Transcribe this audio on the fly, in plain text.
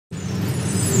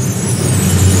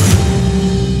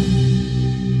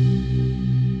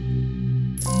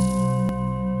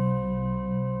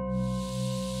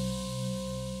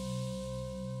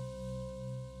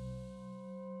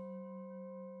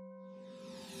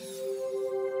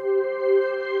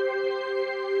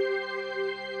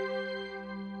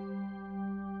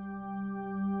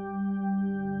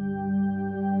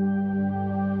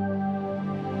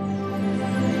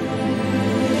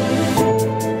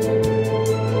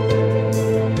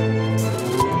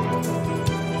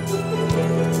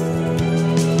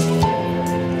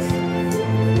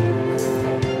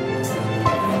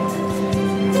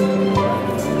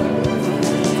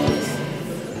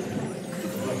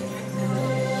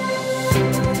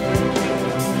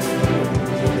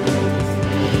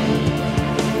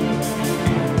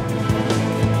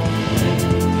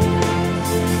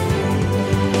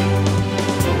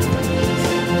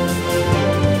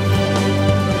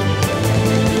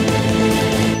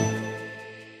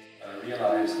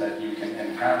That you can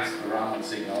enhance the Raman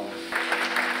signal,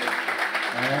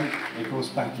 and it goes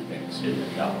back again.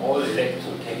 Yeah, all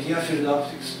electrotechnical. Near-field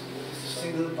optics,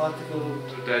 single particle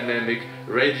dynamic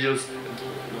radius.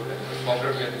 Look at the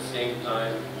spectrum at the same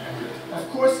time. Of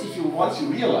course, if you once you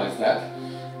realize that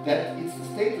it's the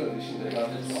state transition that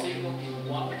does the it. signal in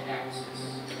one axis.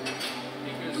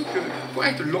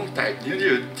 Quite a long time, nearly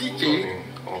a decade.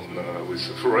 With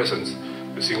fluorescence,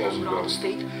 the signals will go.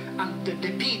 State and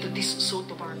repeat this sort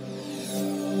of art.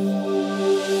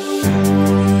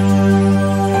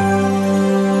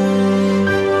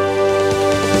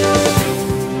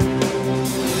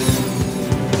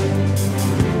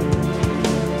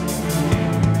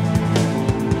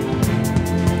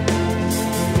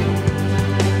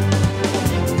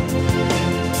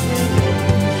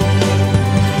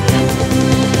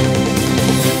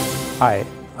 Hi,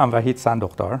 I'm Vahid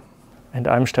Sandokhtar. And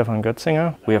I'm Stefan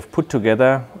Götzinger. We have put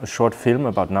together a short film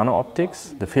about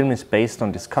nano-optics. The film is based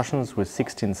on discussions with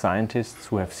 16 scientists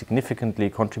who have significantly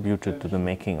contributed to the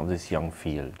making of this young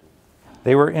field.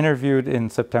 They were interviewed in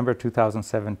September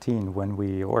 2017 when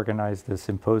we organized the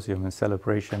symposium in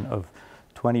celebration of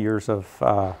 20 years of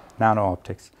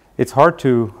nano-optics. It's hard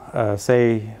to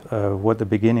say what the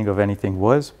beginning of anything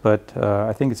was, but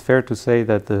I think it's fair to say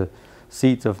that the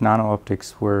seeds of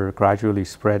nano-optics were gradually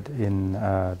spread in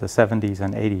the 70s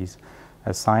and 80s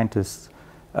as scientists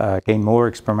gained more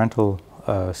experimental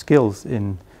skills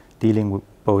in dealing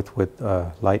both with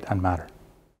light and matter.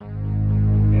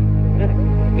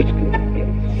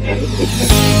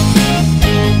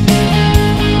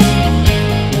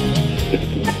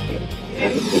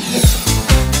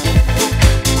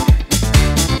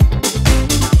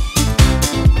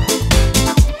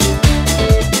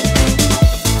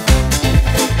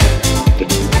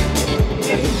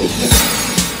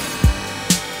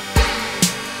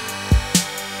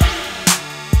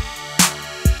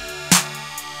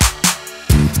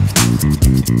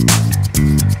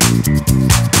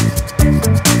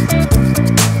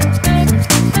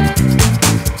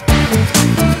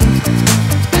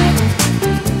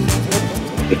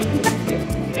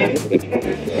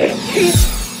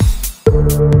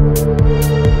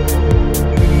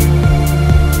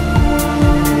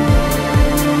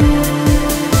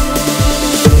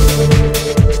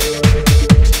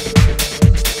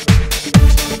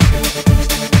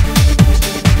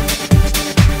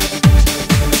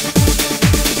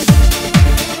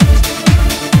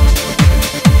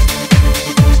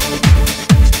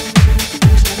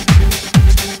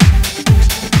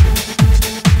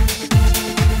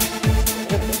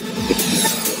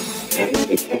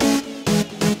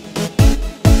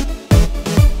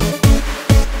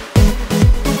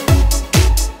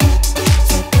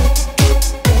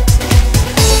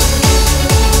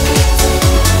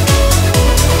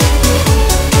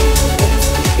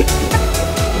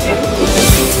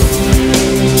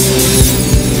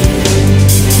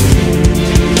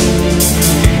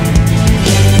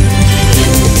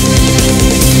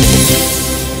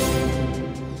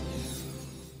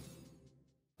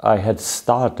 I had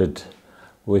started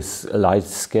with light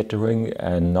scattering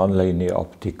and nonlinear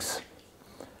optics,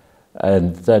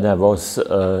 and then I was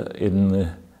in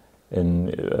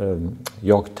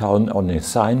Yorktown on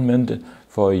assignment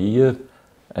for a year,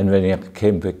 and when I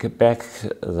came back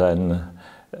then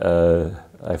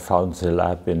I found the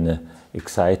lab in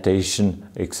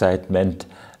excitement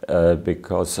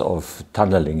because of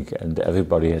tunneling, and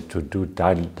everybody had to do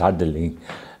tunneling.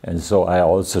 And so I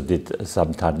also did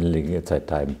some tunneling at that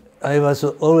time. I was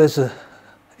always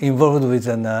involved with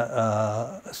an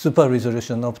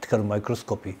super-resolution optical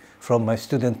microscopy from my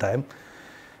student time.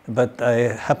 But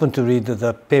I happened to read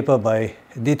the paper by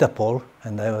Dieter Pohl,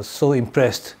 and I was so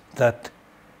impressed that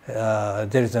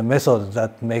there is a method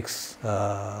that makes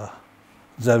the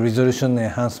resolution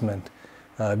enhancement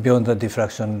beyond the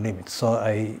diffraction limit. So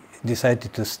I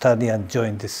decided to study and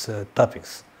join these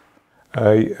topics.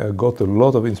 I got a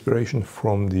lot of inspiration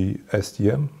from the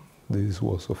STM. This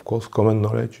was, of course, common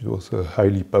knowledge. It was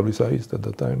highly publicized at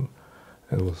the time.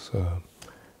 It was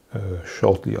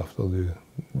shortly after the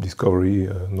discovery,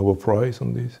 Nobel Prize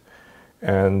on this.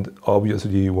 And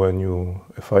obviously, when you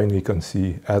finally can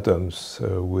see atoms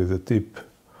with a tip,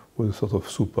 with a sort of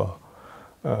super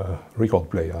record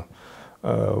player,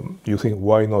 you think,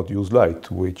 why not use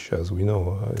light, which, as we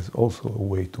know, is also a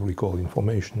way to record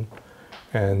information.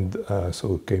 And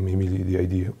so came immediately the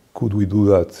idea, could we do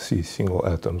that, see single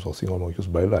atoms or single molecules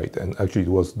by light? And actually it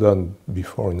was done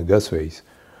before in the gas phase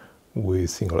with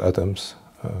single atoms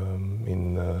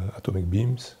in atomic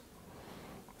beams,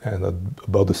 and at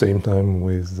about the same time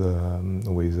with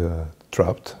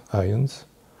trapped ions.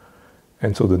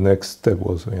 And so the next step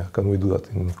was, can we do that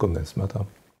in condensed matter?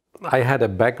 I had a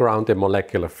background in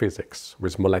molecular physics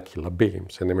with molecular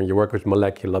beams. And when you work with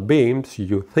molecular beams,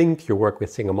 you think you work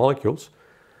with single molecules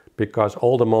because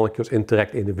all the molecules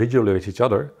interact individually with each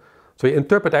other. So you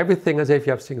interpret everything as if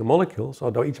you have single molecules,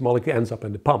 although each molecule ends up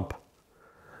in the pump.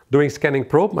 Doing scanning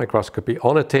probe microscopy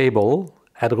on a table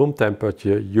at room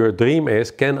temperature, your dream is,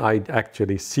 can I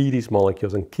actually see these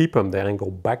molecules and keep them there and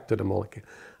go back to the molecule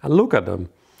and look at them?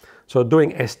 So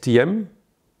doing STM,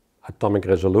 atomic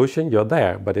resolution, you're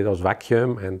there, but it was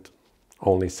vacuum and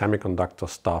only semiconductor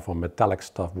stuff or metallic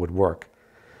stuff would work.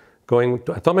 Going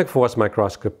to atomic force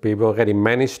microscopy, we already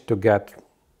managed to get,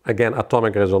 again,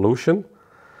 atomic resolution,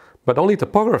 but only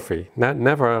topography,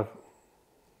 never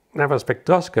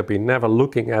spectroscopy, never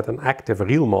looking at an active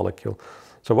real molecule.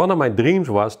 So one of my dreams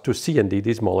was to see indeed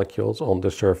these molecules on the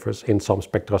surface in some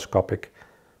spectroscopic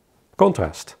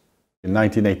contrast. In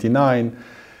 1989,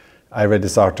 I read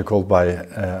this article by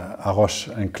Arroche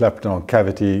and Klepton on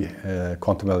cavity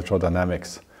quantum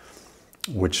electrodynamics,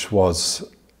 which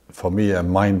was, for me, a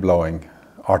mind-blowing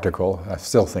article. I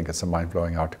still think it's a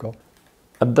mind-blowing article.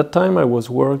 At that time, I was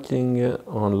working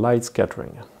on light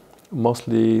scattering,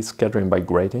 mostly scattering by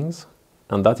gratings,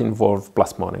 and that involved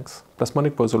plasmonics.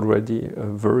 Plasmonics was already a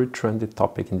very trendy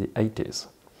topic in the 80s.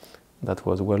 That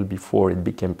was well before it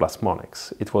became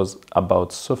plasmonics. It was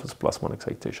about surface plasmon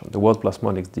excitation. The word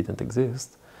plasmonics didn't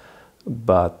exist,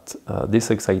 but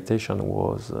this excitation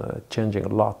was changing a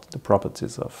lot the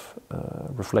properties of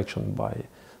reflection by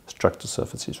structured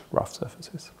surfaces, rough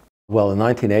surfaces. Well, in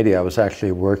 1980, I was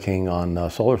actually working on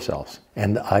solar cells,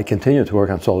 and I continue to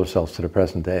work on solar cells to the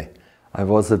present day. I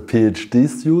was a PhD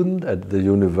student at the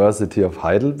University of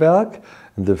Heidelberg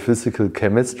in the Physical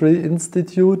Chemistry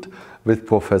Institute with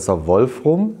Professor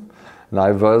Wolfram, and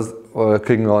I was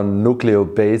working on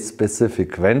nucleobase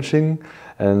specific quenching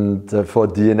and for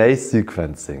DNA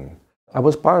sequencing. I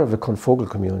was part of the confocal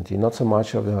community, not so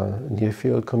much of the near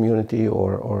field community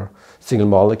or single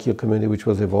molecule community, which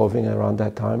was evolving around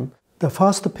that time. The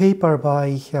first paper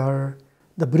by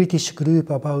the British group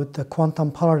about the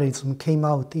quantum parallelism came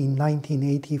out in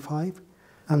 1985,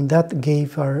 and that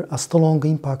gave a strong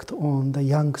impact on the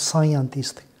young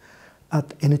scientists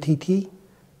at NTT.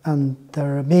 And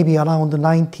maybe around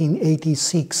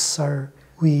 1986,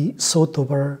 we sort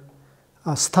of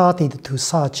started to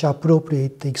search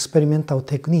appropriate experimental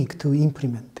technique to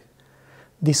implement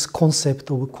this concept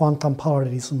of quantum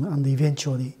parallelism and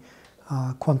eventually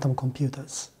quantum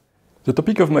computers. The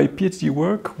topic of my PhD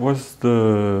work was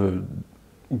the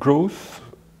growth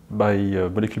by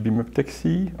molecular beam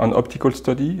epitaxy and optical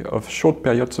study of short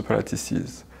period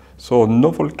superlattices. So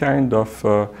novel kind of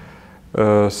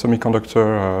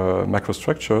semiconductor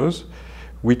microstructures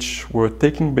which were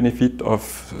taking benefit of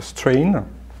strain,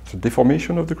 the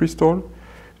deformation of the crystal,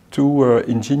 to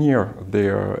engineer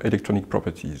their electronic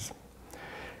properties.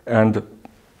 And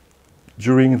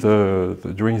during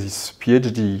this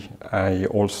PhD, I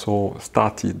also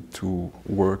started to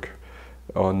work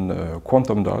on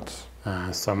quantum dots.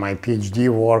 So my PhD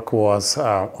work was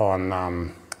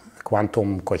on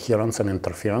quantum coherence and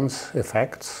interference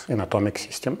effects in atomic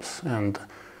systems and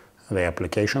the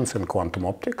applications in quantum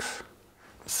optics.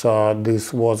 So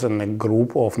this was in a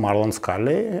group of Marlon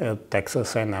Scully at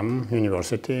Texas A&M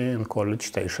University in College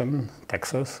Station,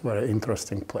 Texas, very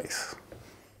interesting place.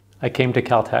 I came to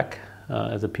Caltech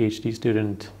as a PhD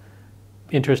student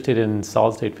interested in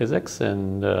solid-state physics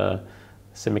and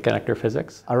semiconductor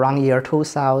physics. Around year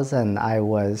 2000, I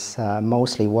was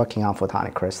mostly working on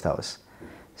photonic crystals.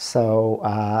 So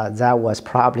that was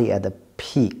probably at the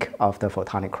peak of the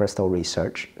photonic crystal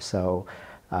research. So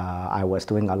I was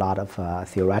doing a lot of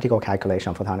theoretical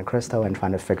calculation of photonic crystal and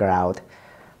trying to figure out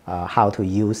how to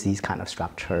use these kind of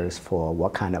structures for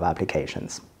what kind of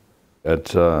applications. At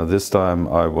this time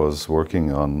I was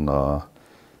working on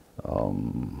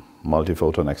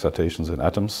multiphoton excitations in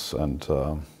atoms and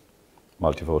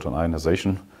multiphoton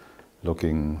ionization,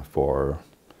 looking for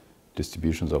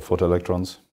distributions of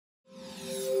photoelectrons.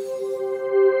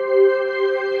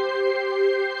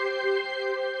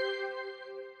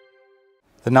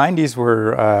 The 90s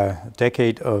were a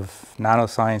decade of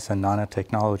nanoscience and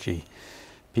nanotechnology.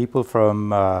 People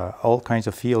from all kinds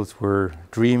of fields were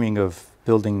dreaming of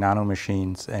building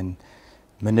nanomachines and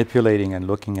manipulating and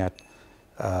looking at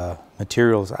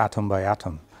materials atom by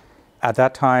atom. At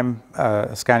that time,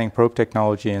 scanning probe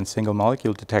technology and single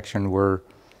molecule detection were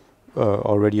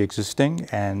already existing,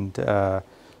 and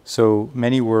so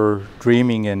many were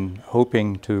dreaming and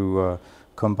hoping to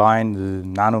combine the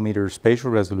nanometer spatial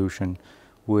resolution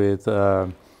with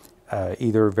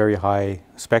either very high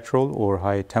spectral or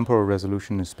high temporal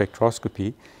resolution in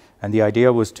spectroscopy. And the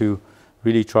idea was to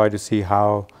really try to see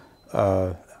how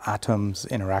atoms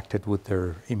interacted with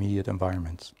their immediate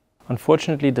environments.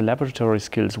 Unfortunately, the laboratory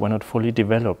skills were not fully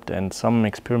developed, and some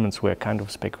experiments were kind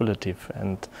of speculative,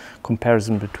 and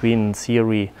comparison between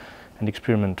theory and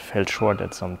experiment fell short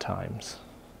at some times.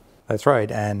 That's right,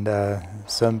 and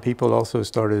some people also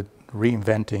started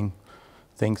reinventing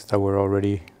things that were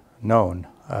already known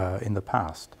in the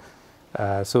past.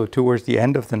 So towards the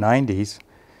end of the 90s,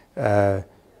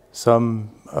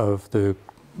 some of the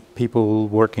people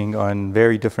working on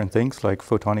very different things like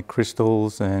photonic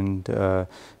crystals and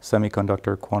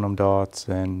semiconductor quantum dots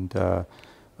and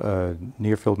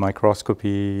near-field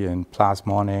microscopy and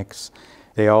plasmonics,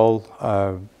 they all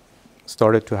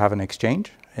started to have an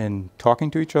exchange and talking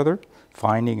to each other,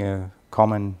 finding a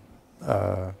common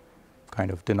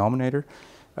kind of denominator.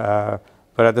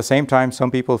 But at the same time,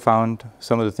 some people found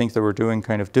some of the things they were doing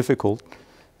kind of difficult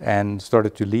and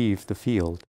started to leave the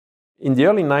field. In the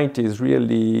early 90s,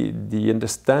 really, the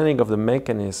understanding of the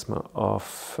mechanism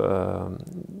of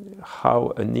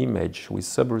how an image with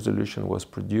sub-resolution was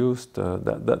produced,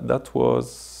 that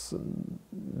was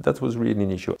really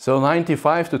an issue. So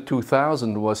 95 to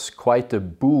 2000 was quite a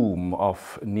boom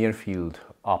of near-field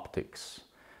optics.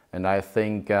 And I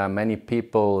think many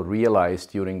people realized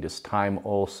during this time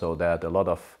also that a lot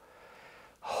of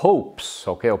hopes,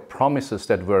 or promises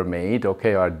that were made,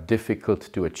 are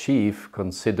difficult to achieve,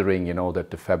 considering,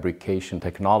 that the fabrication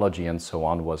technology and so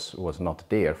on was not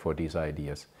there for these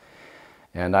ideas.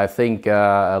 And I think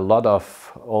a lot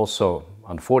of also,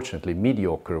 unfortunately,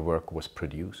 mediocre work was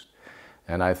produced.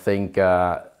 And I think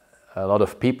a lot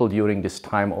of people during this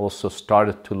time also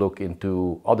started to look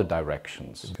into other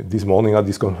directions. This morning at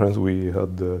this conference we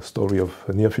had the story of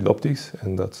near-field optics,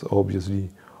 and that's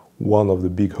obviously one of the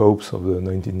big hopes of the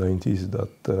 1990s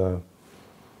that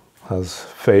has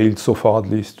failed so far, at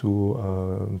least,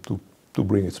 to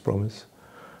bring its promise.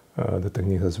 The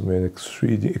technique has been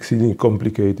exceedingly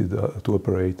complicated to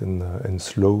operate and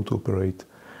slow to operate,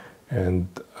 and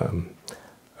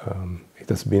it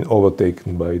has been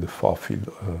overtaken by the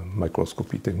far-field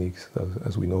microscopy techniques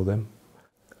as we know them.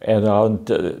 Around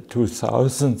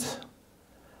 2000,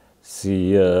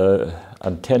 the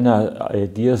antenna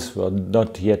ideas were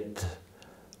not yet,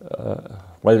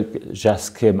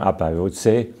 just came up, I would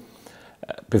say.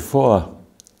 Before,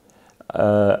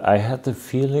 I had the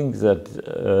feeling that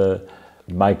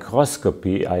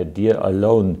microscopy idea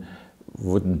alone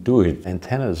wouldn't do it.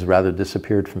 Antennas rather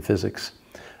disappeared from physics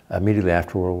immediately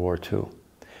after World War II.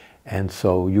 And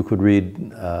so you could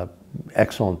read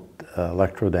excellent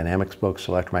electrodynamics books,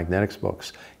 electromagnetics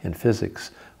books in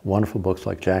physics, wonderful books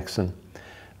like Jackson,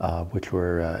 which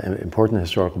were important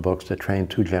historical books that trained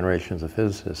 2 generations of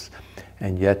physicists,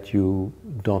 and yet you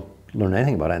don't learn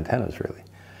anything about antennas really.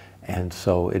 And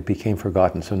so it became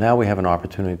forgotten. So now we have an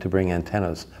opportunity to bring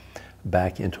antennas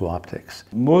back into optics.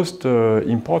 Most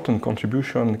important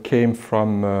contribution came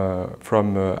from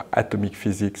atomic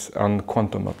physics and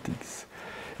quantum optics.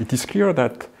 It is clear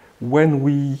that when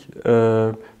we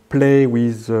play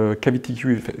with cavity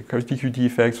QT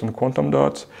effects on quantum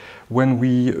dots, when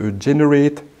we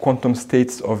generate quantum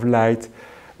states of light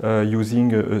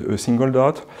using a single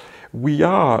dot, we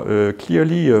are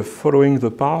clearly following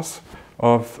the path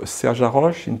of Serge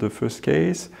Haroche in the first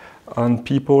case, and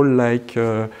people like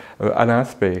Alain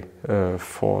Aspect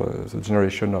for the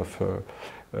generation of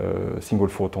single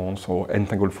photons or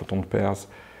entangled photon pairs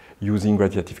using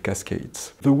radiative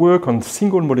cascades. The work on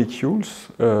single molecules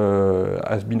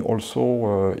has been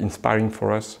also inspiring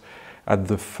for us at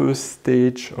the first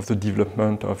stage of the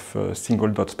development of single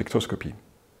dot spectroscopy.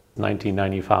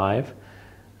 1995,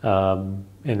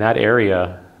 in that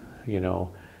area,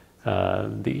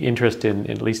 the interest in,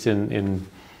 at least in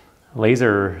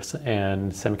lasers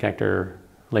and semiconductor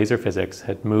laser physics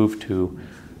had moved to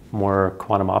more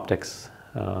quantum optics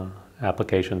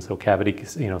applications, so cavity,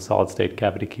 solid-state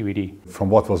cavity QED. From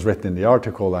what was written in the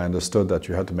article, I understood that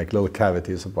you had to make little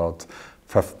cavities about,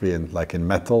 preferably like in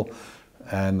metal.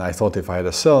 And I thought if I had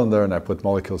a cylinder and I put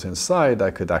molecules inside,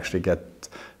 I could actually get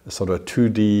a sort of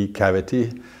 2D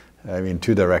cavity, in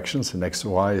 2 directions, in X,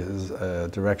 Y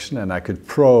direction, and I could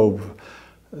probe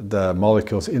the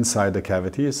molecules inside the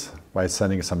cavities by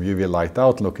sending some UV light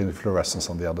out, looking at fluorescence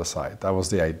on the other side. That was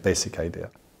the basic idea.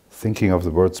 Thinking of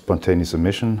the word spontaneous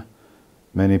emission,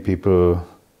 many people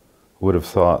would have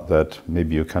thought that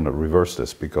maybe you cannot reverse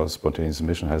this because spontaneous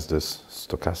emission has this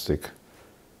stochastic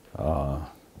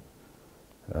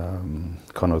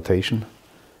connotation,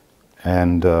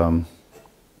 and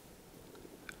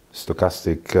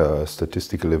stochastic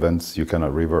statistical events you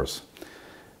cannot reverse.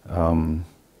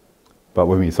 But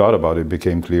when we thought about it, it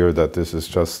became clear that this is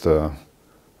just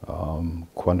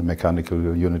quantum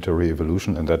mechanical unitary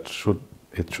evolution, and that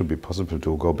it should be possible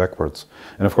to go backwards.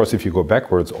 And of course, if you go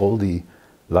backwards, all the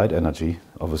light energy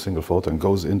of a single photon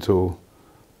goes into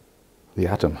the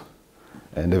atom,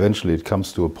 and eventually it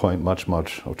comes to a point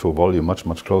or to a volume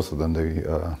much closer than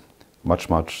the much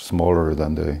smaller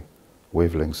than the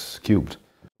wavelengths cubed.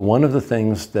 One of the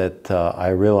things that I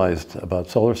realized about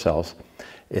solar cells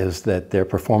is that their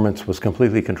performance was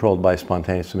completely controlled by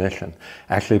spontaneous emission.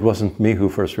 Actually, it wasn't me who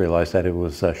first realized that, it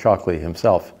was Shockley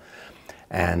himself.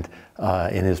 And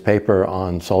in his paper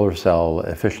on solar cell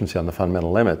efficiency on the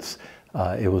fundamental limits,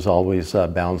 it was always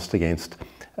balanced against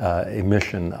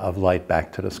emission of light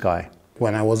back to the sky.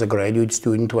 When I was a graduate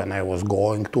student, when I was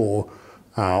going to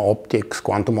optics,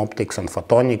 quantum optics and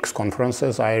photonics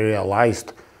conferences, I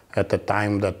realized at the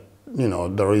time that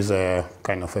there is a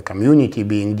kind of a community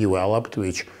being developed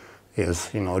which is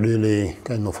really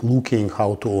kind of looking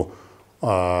how to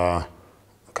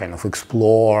kind of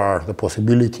explore the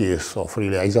possibilities of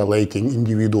really isolating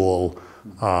individual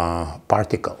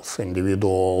particles,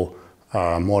 individual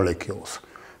molecules.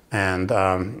 And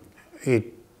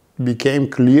it became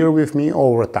clear with me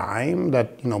over time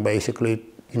that basically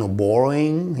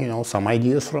borrowing some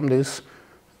ideas from this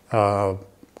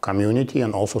community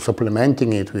and also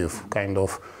supplementing it with kind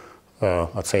of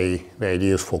let's say the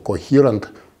ideas for coherent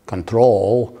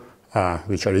control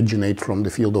which originate from the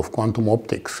field of quantum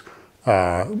optics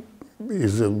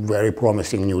is a very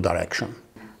promising new direction.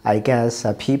 I guess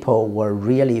people were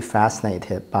really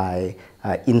fascinated by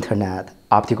internet,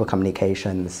 optical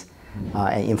communications,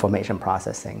 and information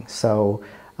processing. So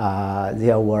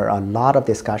there were a lot of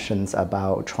discussions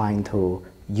about trying to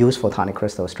use photonic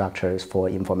crystal structures for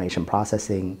information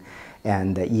processing,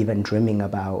 and even dreaming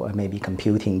about maybe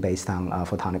computing based on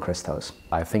photonic crystals.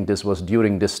 I think this was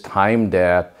during this time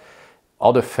that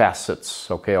other facets,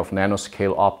 okay, of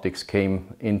nanoscale optics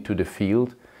came into the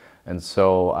field, and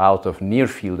so out of near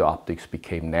field optics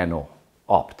became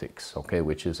nano-optics, okay,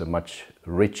 which is a much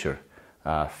richer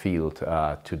field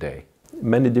today.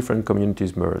 Many different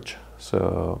communities merge.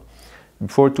 So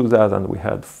before 2000, we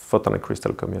had photonic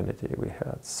crystal community, we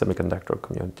had semiconductor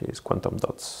communities, quantum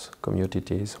dots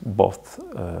communities, both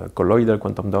colloidal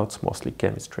quantum dots, mostly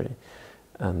chemistry,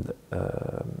 and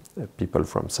people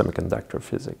from semiconductor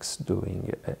physics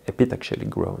doing epitaxially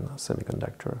grown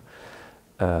semiconductor.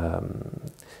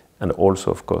 And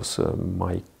also, of course,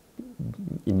 my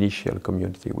initial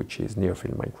community, which is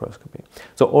near-field microscopy.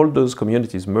 So all those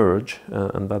communities merge,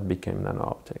 and that became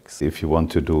nano-optics. If you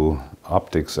want to do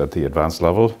optics at the advanced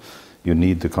level, you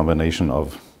need the combination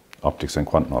of optics and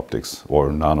quantum optics,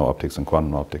 or nano-optics and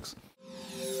quantum optics.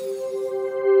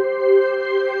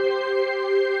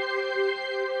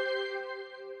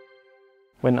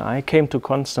 When I came to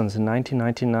Constance in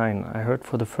 1999, I heard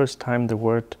for the first time the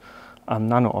word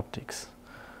nano-optics.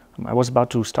 I was about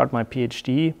to start my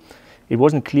PhD. It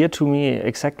wasn't clear to me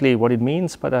exactly what it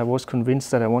means, but I was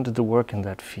convinced that I wanted to work in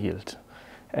that field.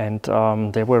 And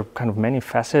there were kind of many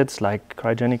facets like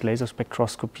cryogenic laser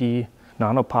spectroscopy,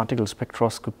 nanoparticle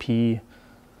spectroscopy,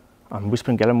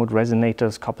 whispering Gallimode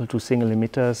resonators coupled to single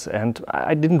emitters. And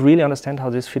I didn't really understand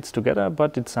how this fits together,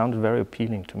 but it sounded very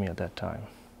appealing to me at that time.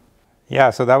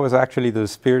 Yeah, so that was actually the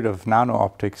spirit of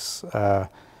nano-optics.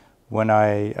 When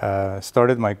I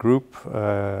started my group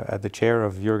at the chair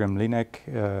of Jürgen Mlinek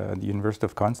at the University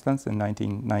of Constance in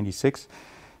 1996,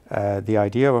 the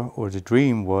idea or the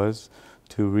dream was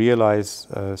to realize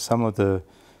some of the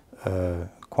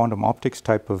quantum optics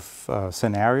type of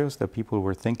scenarios that people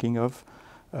were thinking of,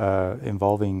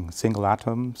 involving single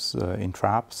atoms in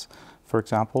traps, for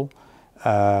example,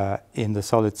 in the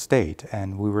solid state.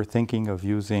 And we were thinking of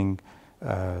using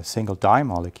single dye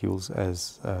molecules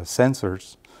as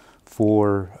sensors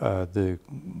for the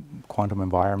quantum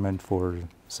environment, for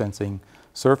sensing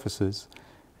surfaces.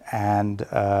 And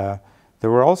there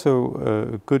were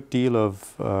also a good deal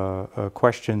of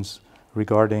questions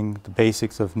regarding the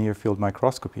basics of near-field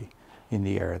microscopy in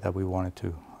the area that we wanted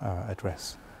to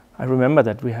address. I remember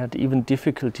that we had even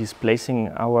difficulties placing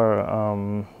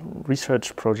our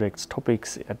research projects,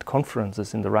 topics at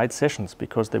conferences in the right sessions,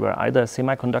 because they were either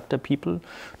semiconductor people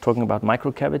talking about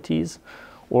microcavities,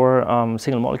 or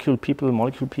single molecule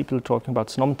people talking about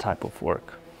SNOM type of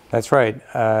work. That's right.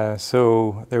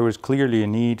 So there was clearly a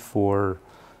need for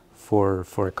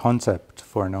a concept,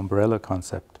 for an umbrella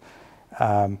concept.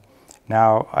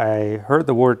 Now, I heard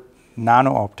the word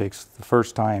nano-optics the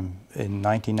first time in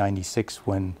 1996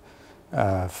 when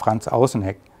Franz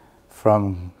Ausenheck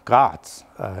from Graz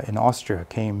in Austria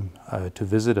came to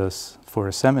visit us for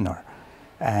a seminar.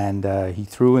 And he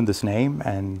threw in this name,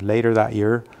 and later that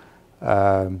year,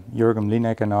 Jürgen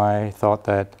Linek and I thought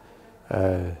that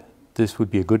this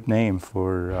would be a good name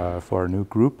for our new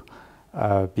group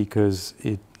because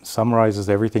it summarizes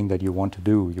everything that you want to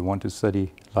do. You want to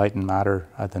study light and matter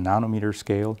at the nanometer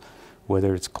scale,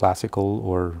 whether it's classical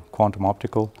or quantum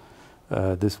optical.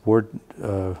 This word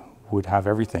would have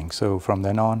everything. So from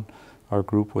then on, our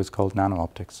group was called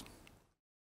Nano-Optics.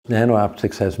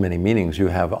 Nano-optics has many meanings. You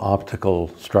have optical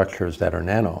structures that are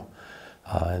nano,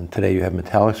 and today you have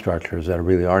metallic structures that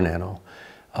really are nano.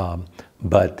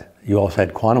 But you also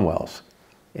had quantum wells.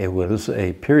 It was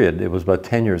a period, it was about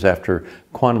 10 years after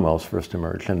quantum wells first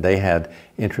emerged, and they had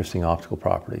interesting optical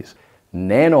properties.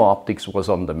 Nano-optics was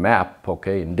on the map,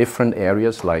 okay, in different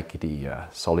areas like the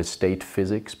solid-state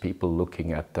physics, people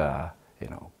looking at you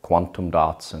know, quantum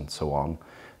dots and so on.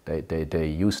 They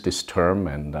use this term,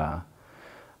 and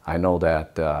I know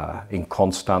that in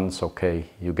Konstanz, okay,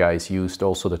 you guys used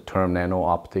also the term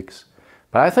nano-optics.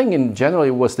 But I think in general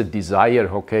it was the desire,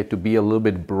 okay, to be a little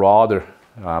bit broader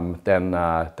than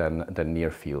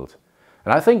near field.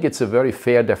 And I think it's a very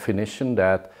fair definition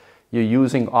that you're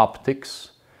using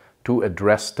optics to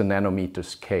address the nanometer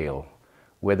scale.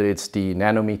 Whether it's the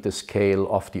nanometer scale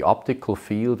of the optical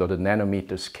field or the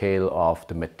nanometer scale of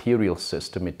the material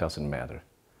system, it doesn't matter.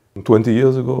 20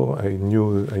 years ago, I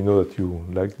know that you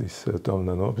liked this term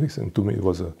nano-optics, and to me it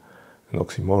was an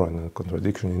oxymoron, a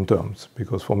contradiction in terms,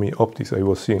 because for me optics, I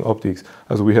was seeing optics,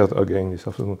 as we heard again this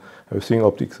afternoon, I was seeing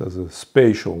optics as a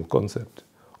spatial concept.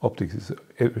 Optics is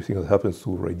everything that happens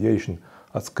to radiation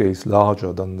at scales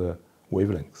larger than the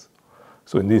wavelengths.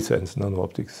 So in this sense,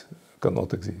 nano-optics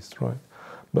cannot exist, right?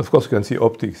 But of course you can see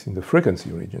optics in the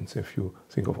frequency regions. If you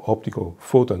think of optical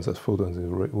photons as photons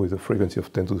with a frequency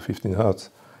of 10 to the 15 hertz,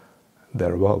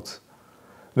 thereabouts.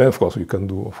 Then of course we can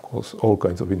do, of course, all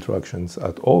kinds of interactions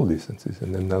at all distances,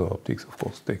 and then nano-optics, of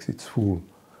course, takes its full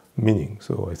meaning.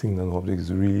 So I think nano-optics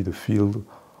is really the field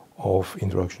of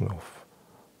interaction of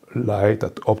light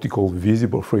at optical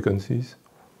visible frequencies,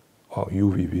 or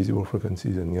UV visible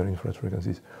frequencies and near-infrared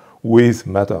frequencies, with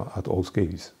matter at all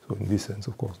scales. So in this sense,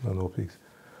 of course, nano-optics.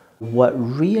 What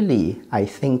really I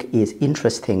think is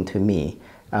interesting to me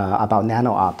about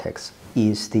nano-optics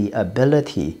is the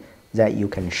ability that you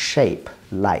can shape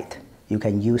light. You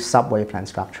can use sub-wavelength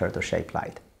structure to shape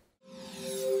light.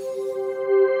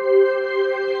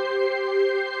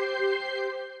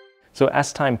 So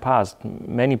as time passed,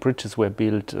 many bridges were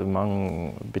built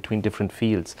between different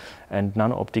fields, and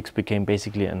nano-optics became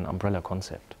basically an umbrella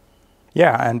concept.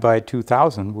 Yeah, and by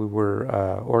 2000 we were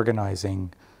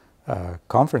organizing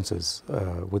conferences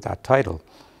with that title.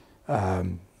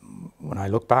 When I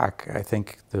look back, I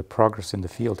think the progress in the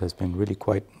field has been really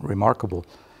quite remarkable.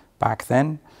 Back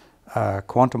then,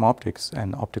 quantum optics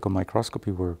and optical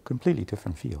microscopy were completely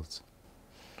different fields.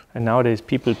 And nowadays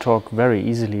people talk very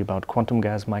easily about quantum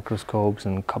gas microscopes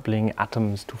and coupling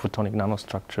atoms to photonic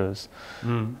nanostructures.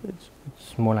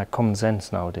 It's more like common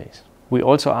sense nowadays. We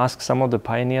also ask some of the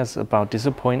pioneers about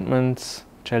disappointments,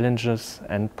 challenges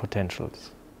and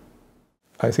potentials.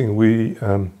 I think we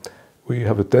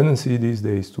have a tendency these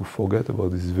days to forget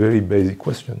about these very basic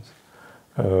questions.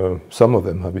 Some of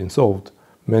them have been solved,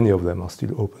 many of them are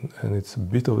still open, and it's a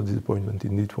bit of a disappointment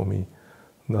indeed for me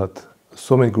that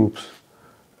so many groups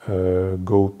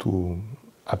go to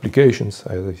applications,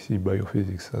 as I see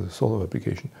biophysics as a sort of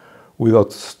application,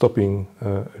 without stopping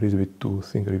a little bit to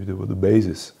think a little bit about the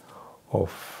basis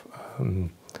of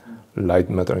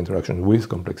light-matter interaction with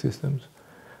complex systems,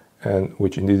 and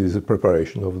which indeed is a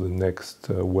preparation of the next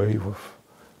wave of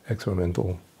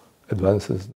experimental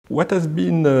advances. What has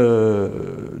been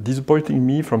disappointing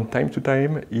me from time to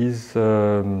time is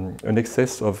an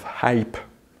excess of hype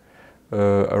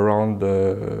around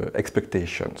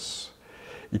expectations.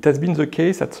 It has been the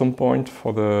case at some point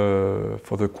for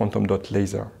the quantum dot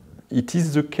laser. It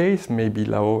is the case maybe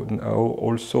now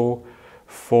also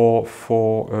for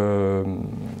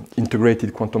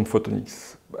integrated quantum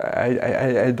photonics.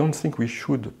 I don't think we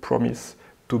should promise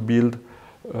to build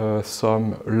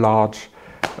some large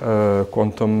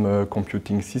quantum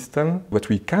computing system. What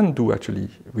we can do actually,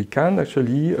 we can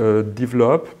actually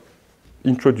develop,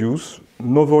 introduce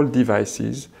novel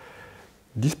devices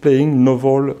displaying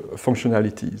novel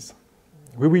functionalities.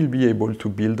 We will be able to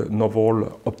build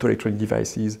novel optoelectronic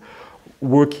devices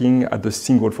working at the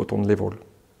single photon level.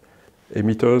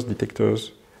 Emitters,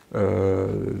 detectors,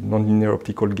 nonlinear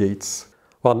optical gates.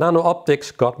 Well, nano-optics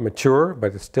got mature,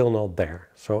 but it's still not there.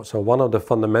 So one of the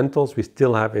fundamentals we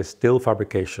still have is still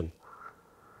fabrication.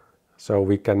 So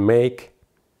we can make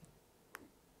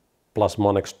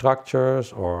plasmonic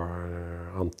structures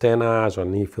or antennas or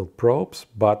near-field probes,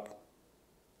 but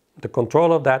the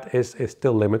control of that is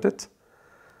still limited.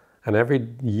 And every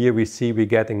year we see we're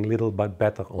getting a little bit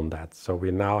better on that. So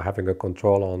we're now having a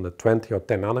control on the 20 or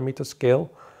 10 nanometer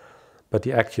scale, but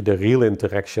the real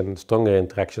interaction, stronger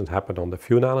interactions happen on the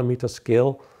few nanometer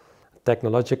scale.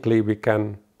 Technologically, we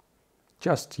can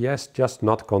just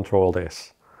not control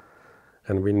this.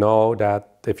 And we know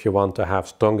that if you want to have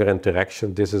stronger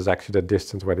interaction, this is actually the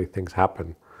distance where the things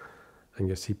happen. And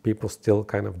you see people still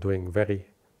kind of doing very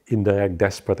indirect,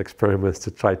 desperate experiments to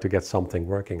try to get something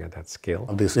working at that scale.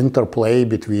 This interplay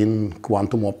between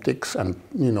quantum optics and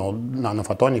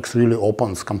nanophotonics really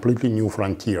opens completely new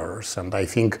frontiers. And I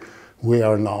think we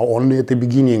are now only at the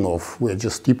beginning we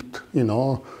just tipped,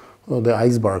 the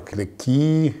iceberg. The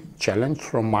key challenge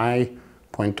from my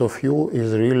point of view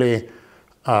is really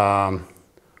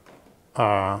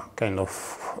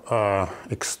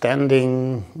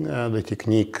extending the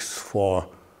techniques for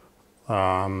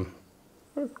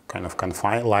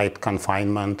light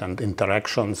confinement and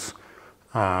interactions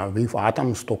with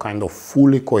atoms to kind of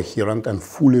fully coherent and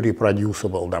fully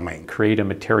reproducible domain. Create a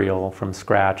material from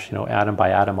scratch, atom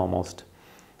by atom almost,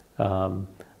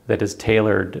 that is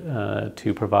tailored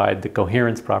to provide the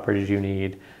coherence properties you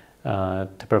need,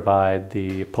 to provide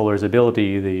the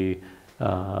polarizability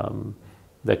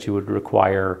that you would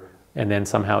require, and then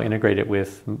somehow integrate it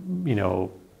with,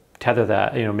 tether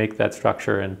that, make that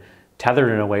structure and tether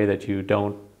it in a way that you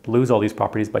don't lose all these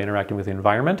properties by interacting with the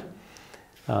environment,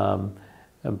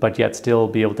 but yet still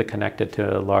be able to connect it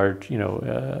to large,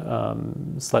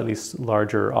 slightly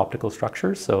larger optical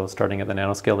structures. So starting at the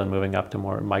nanoscale and moving up to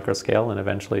more microscale and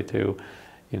eventually to,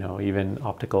 even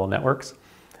optical networks.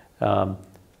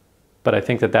 But I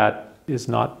think that is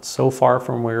not so far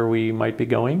from where we might be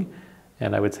going.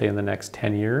 And I would say in the next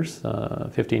 10 years,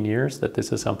 15 years, that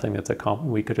this is something that's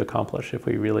we could accomplish if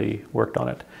we really worked on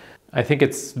it. I think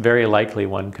it's very likely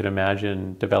one could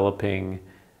imagine developing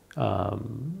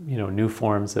new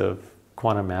forms of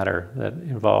quantum matter that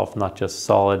involve not just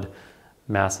solid,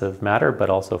 massive matter, but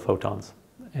also photons.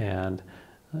 And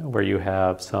where you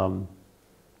have some,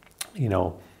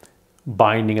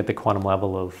 binding at the quantum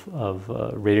level of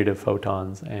radiative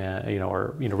photons, and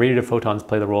radiative photons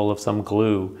play the role of some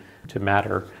glue to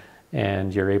matter,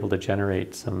 and you're able to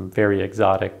generate some very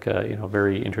exotic,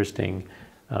 very interesting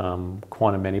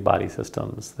quantum many-body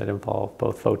systems that involve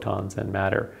both photons and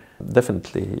matter.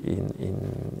 Definitely,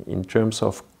 in terms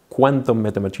of quantum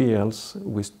metamaterials,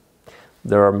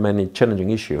 there are many challenging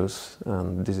issues,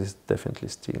 and this is definitely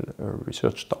still a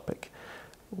research topic.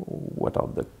 What are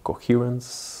the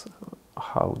coherence?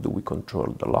 How do we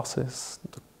control the losses,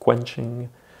 the quenching?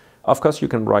 Of course, you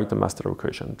can write a master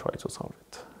equation and try to solve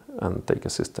it, and take a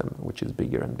system which is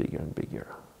bigger and bigger and bigger.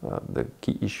 The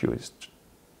key issue is to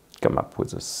come up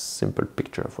with a simple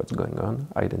picture of what's going on,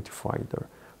 identify the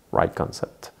right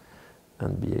concept,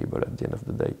 and be able at the end of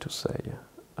the day to say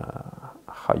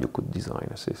how you could design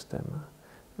a system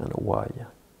and why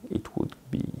it would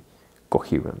be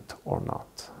coherent or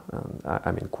not. And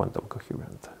I mean quantum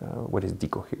coherent. What is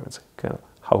decoherence?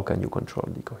 How can you control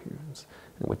decoherence?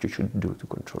 And what you should do to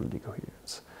control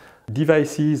decoherence.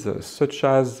 Devices such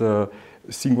as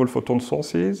single photon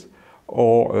sources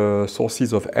or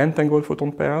sources of entangled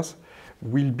photon pairs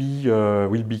will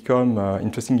become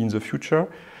interesting in the future.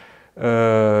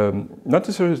 Not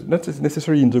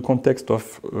necessarily in the context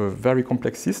of very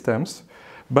complex systems,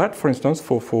 but for instance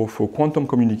for quantum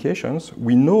communications,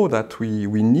 we know that we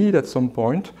need at some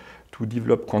point to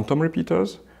develop quantum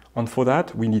repeaters, and for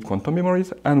that we need quantum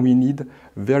memories and we need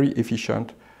very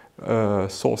efficient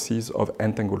sources of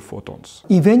entangled photons.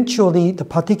 Eventually the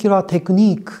particular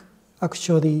technique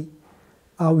actually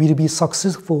will be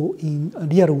successful in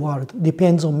real world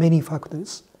depends on many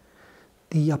factors.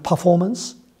 The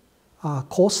performance,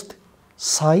 cost,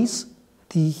 size,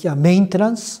 the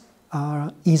maintenance,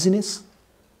 easiness.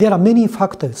 There are many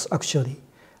factors actually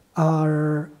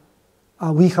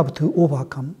we have to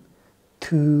overcome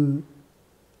to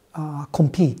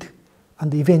compete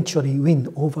and eventually win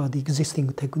over the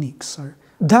existing techniques.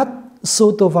 That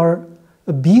sort of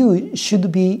view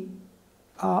should be,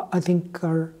 I think,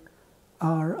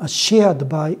 shared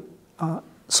by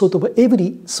sort of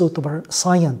every sort of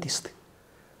scientist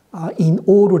in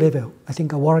all level, I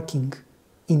think, working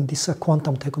in this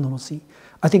quantum technology.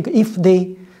 I think if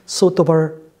they sort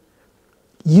of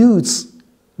use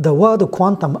the word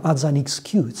quantum as an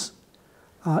excuse,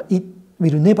 it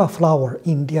will never flower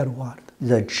in real world.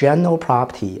 the general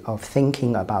property of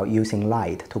thinking about using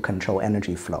light to control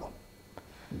energy flow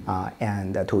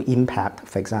and to impact,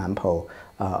 for example,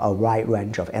 a wide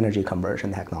range of energy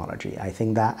conversion technology. I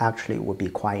think that actually would be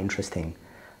quite interesting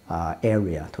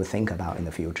area to think about in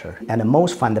the future. At the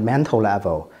most fundamental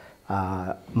level,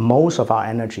 most of our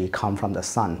energy comes from the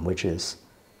sun, which is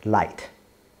light.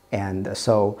 And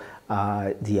so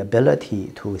the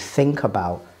ability to think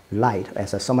about light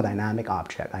as a thermodynamic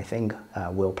object, I think,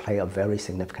 will play a very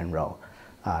significant role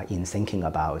in thinking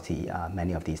about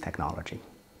many of these technologies.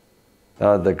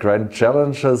 The grand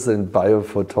challenges in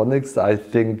biophotonics, I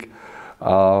think,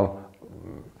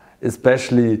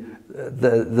 especially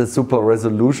the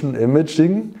super-resolution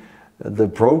imaging, the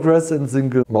progress in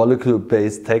single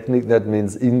molecule-based technique, that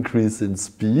means increase in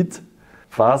speed,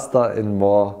 faster in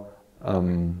more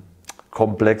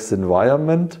complex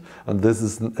environment, and this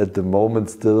is at the moment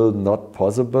still not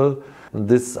possible. And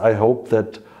this, I hope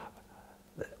that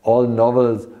all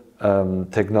novel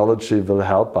technology will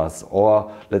help us,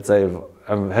 or let's say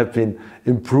have been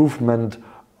improvement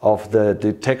of the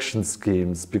detection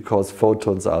schemes, because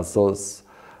photons are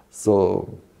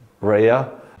so rare. I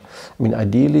mean,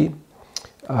 ideally,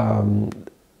 one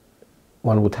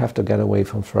would have to get away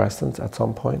from fluorescence at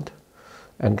some point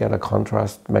and get a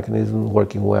contrast mechanism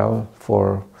working well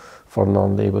for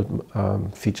non-labeled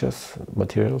features,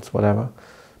 materials, whatever,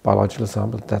 biological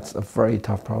samples. That's a very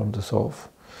tough problem to solve.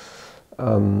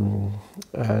 And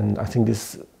I think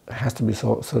this has to be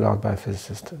sorted out by a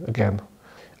physicist again.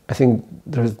 I think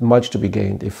there's much to be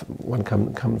gained if one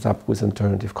comes up with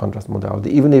alternative contrast modality,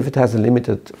 even if it has a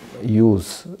limited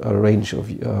use, a range of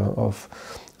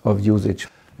usage.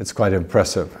 It's quite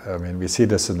impressive. I mean, we see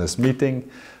this in this meeting.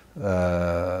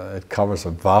 It covers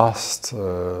a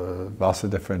vastly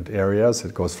different areas.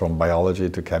 It goes from biology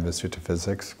to chemistry to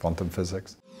physics, quantum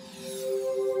physics.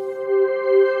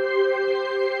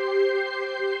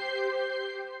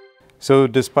 So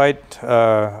despite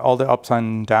all the ups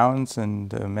and downs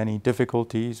and many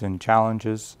difficulties and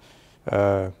challenges,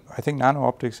 I think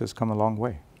nano-optics has come a long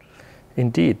way.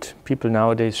 Indeed, people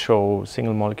nowadays show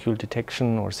single molecule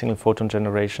detection or single photon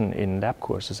generation in lab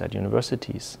courses at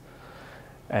universities.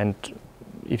 And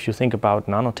if you think about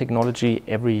nanotechnology,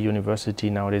 every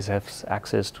university nowadays has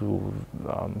access to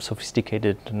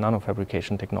sophisticated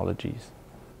nanofabrication technologies.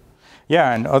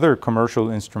 Yeah, and other commercial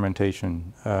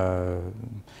instrumentation.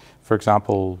 For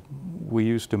example, we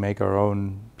used to make our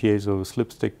own piezo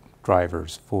slipstick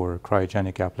drivers for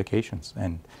cryogenic applications,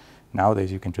 and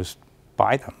nowadays you can just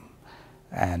buy them,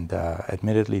 and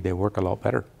admittedly they work a lot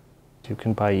better. You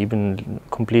can buy even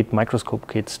complete microscope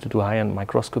kits to do high-end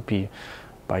microscopy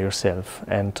by yourself,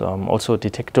 and also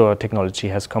detector technology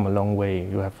has come a long way.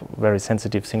 You have very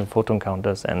sensitive single photon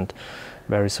counters and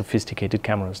very sophisticated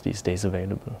cameras these days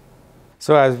available.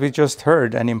 So as we just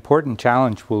heard, an important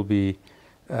challenge will be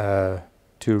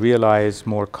to realize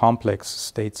more complex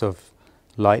states of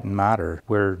light and matter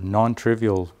where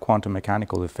non-trivial quantum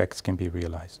mechanical effects can be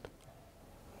realized.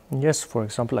 Yes, for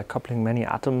example, like coupling many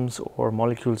atoms or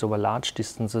molecules over large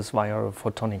distances via a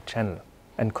photonic channel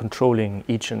and controlling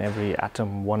each and every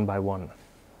atom one by one.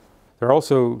 There are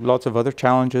also lots of other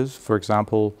challenges. For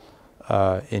example,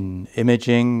 in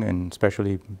imaging, and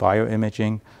especially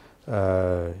bioimaging,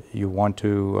 you want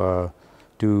to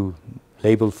do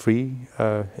label-free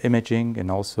imaging, and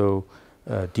also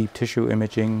deep tissue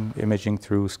imaging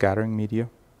through scattering media.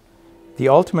 The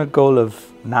ultimate goal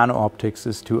of nano-optics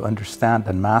is to understand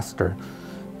and master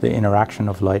the interaction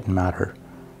of light and matter.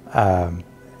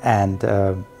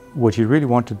 What you really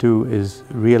want to do is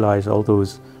realize all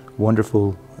those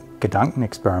wonderful Gedanken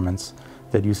experiments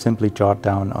that you simply jot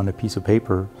down on a piece of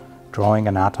paper, drawing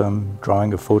an atom,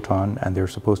 drawing a photon, and they're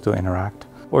supposed to interact.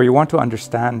 Or you want to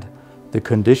understand the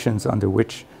conditions under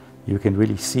which you can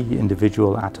really see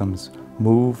individual atoms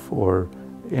move or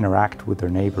interact with their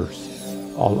neighbors,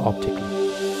 all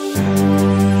optically.